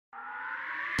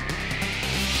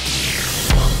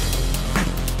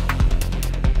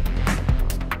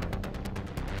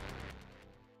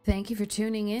Thank you for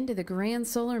tuning in to the Grand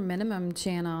Solar Minimum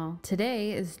channel.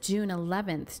 Today is June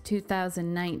 11th,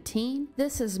 2019.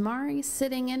 This is Mari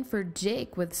sitting in for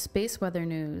Jake with Space Weather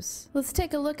News. Let's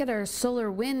take a look at our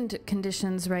solar wind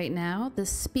conditions right now. The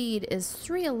speed is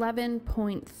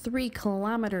 311.3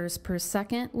 kilometers per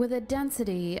second with a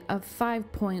density of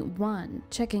 5.1.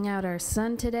 Checking out our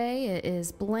sun today, it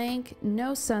is blank,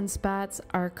 no sunspots.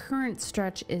 Our current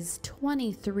stretch is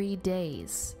 23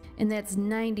 days. And that's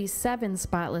 97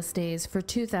 spotless days for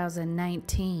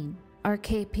 2019. Our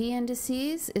KP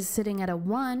indices is sitting at a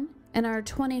 1, and our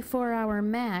 24-hour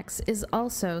max is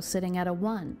also sitting at a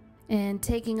 1. And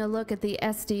taking a look at the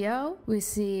SDO, we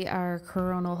see our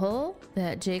coronal hole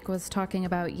that Jake was talking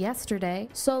about yesterday.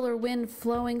 Solar wind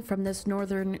flowing from this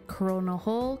northern coronal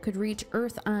hole could reach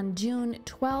Earth on June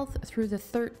 12th through the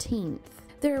 13th.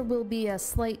 There will be a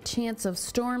slight chance of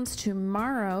storms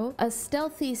tomorrow. A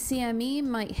stealthy CME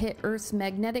might hit Earth's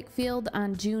magnetic field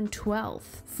on June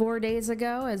 12th. 4 days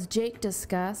ago, as Jake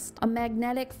discussed, a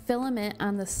magnetic filament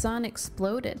on the sun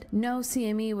exploded. No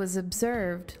CME was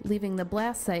observed leaving the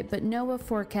blast site, but NOAA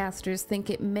forecasters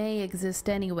think it may exist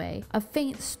anyway. A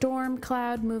faint storm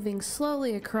cloud moving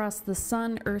slowly across the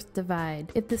Sun-Earth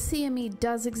divide. If the CME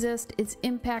does exist, its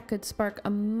impact could spark a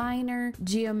minor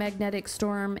geomagnetic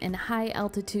storm and high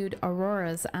altitude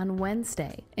auroras on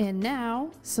Wednesday. And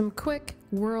now, some quick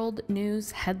world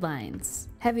news headlines.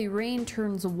 Heavy rain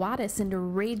turns Wadis into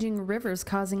raging rivers,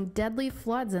 causing deadly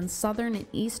floods in southern and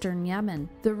eastern Yemen.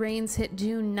 The rains hit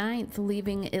June 9th,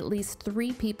 leaving at least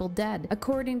 3 people dead.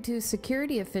 According to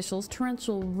security officials,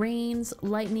 torrential rains,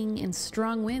 lightning, and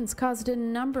strong winds caused a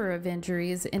number of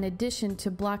injuries, in addition to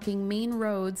blocking main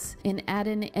roads in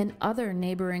Aden and other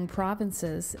neighboring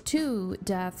provinces. 2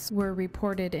 deaths were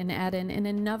reported in Aden and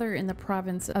another in the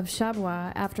province of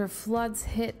Shabwa after floods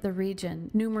hit the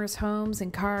region. Numerous homes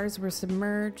and cars were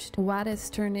submerged. Wadis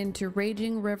turned into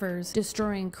raging rivers,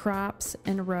 destroying crops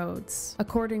and roads.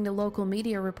 According to local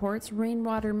media reports,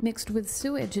 rainwater mixed with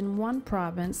sewage in one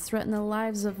province threatened the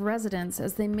lives of residents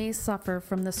as they may suffer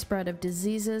from the spread of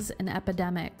diseases and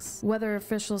epidemics. Weather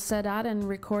officials said Aden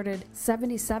recorded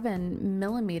 77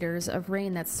 millimeters of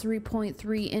rain, that's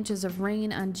 3.3 inches of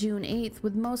rain on June 8th,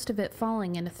 with most of it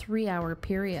falling in a 3-hour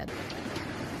period.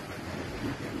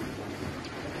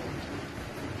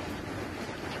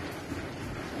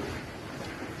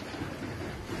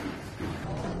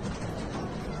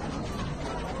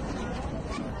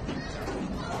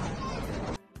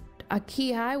 A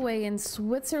key highway in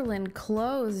Switzerland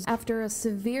closed after a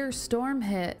severe storm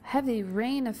hit. Heavy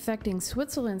rain affecting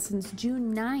Switzerland since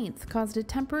June 9th caused a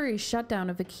temporary shutdown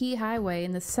of a key highway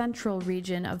in the central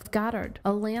region of Gotthard.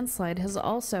 A landslide has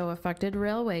also affected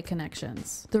railway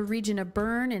connections. The region of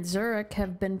Bern and Zurich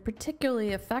have been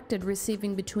particularly affected,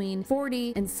 receiving between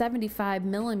 40 and 75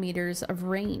 millimeters of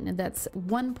rain. That's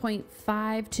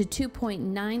 1.5 to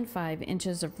 2.95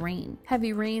 inches of rain.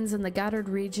 Heavy rains in the Gotthard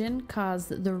region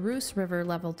caused the Rus River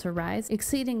level to rise,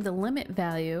 exceeding the limit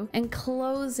value and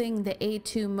closing the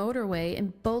A2 motorway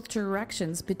in both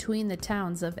directions between the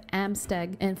towns of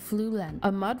Amsteg and Fluelen.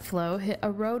 A mud flow hit a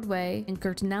roadway in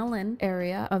Gertnellen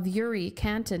area of Uri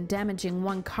canton, damaging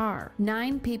 1 car.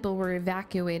 9 people were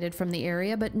evacuated from the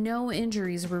area, but no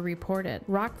injuries were reported.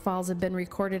 Rockfalls have been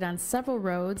recorded on several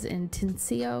roads in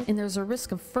Tinsio, and there's a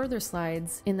risk of further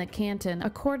slides in the canton,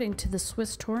 according to the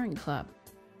Swiss Touring Club.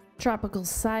 Tropical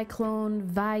cyclone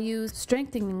Vayu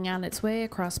strengthening on its way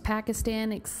across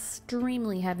Pakistan.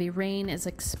 Extremely heavy rain is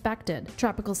expected.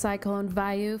 Tropical cyclone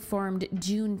Vayu formed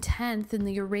June 10th in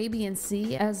the Arabian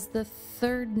Sea as the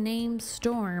 3rd named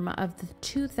storm of the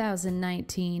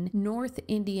 2019 North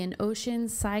Indian Ocean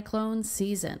cyclone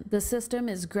season. The system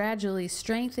is gradually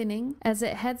strengthening as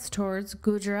it heads towards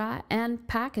Gujarat and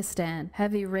Pakistan.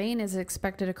 Heavy rain is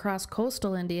expected across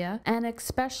coastal India and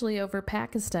especially over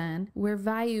Pakistan, where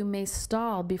Vayu may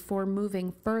stall before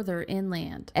moving further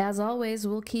inland. As always,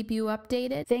 we'll keep you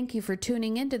updated. Thank you for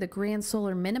tuning in to the Grand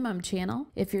Solar Minimum channel.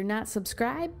 If you're not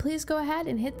subscribed, please go ahead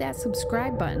and hit that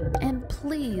subscribe button. And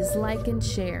please like and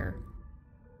share.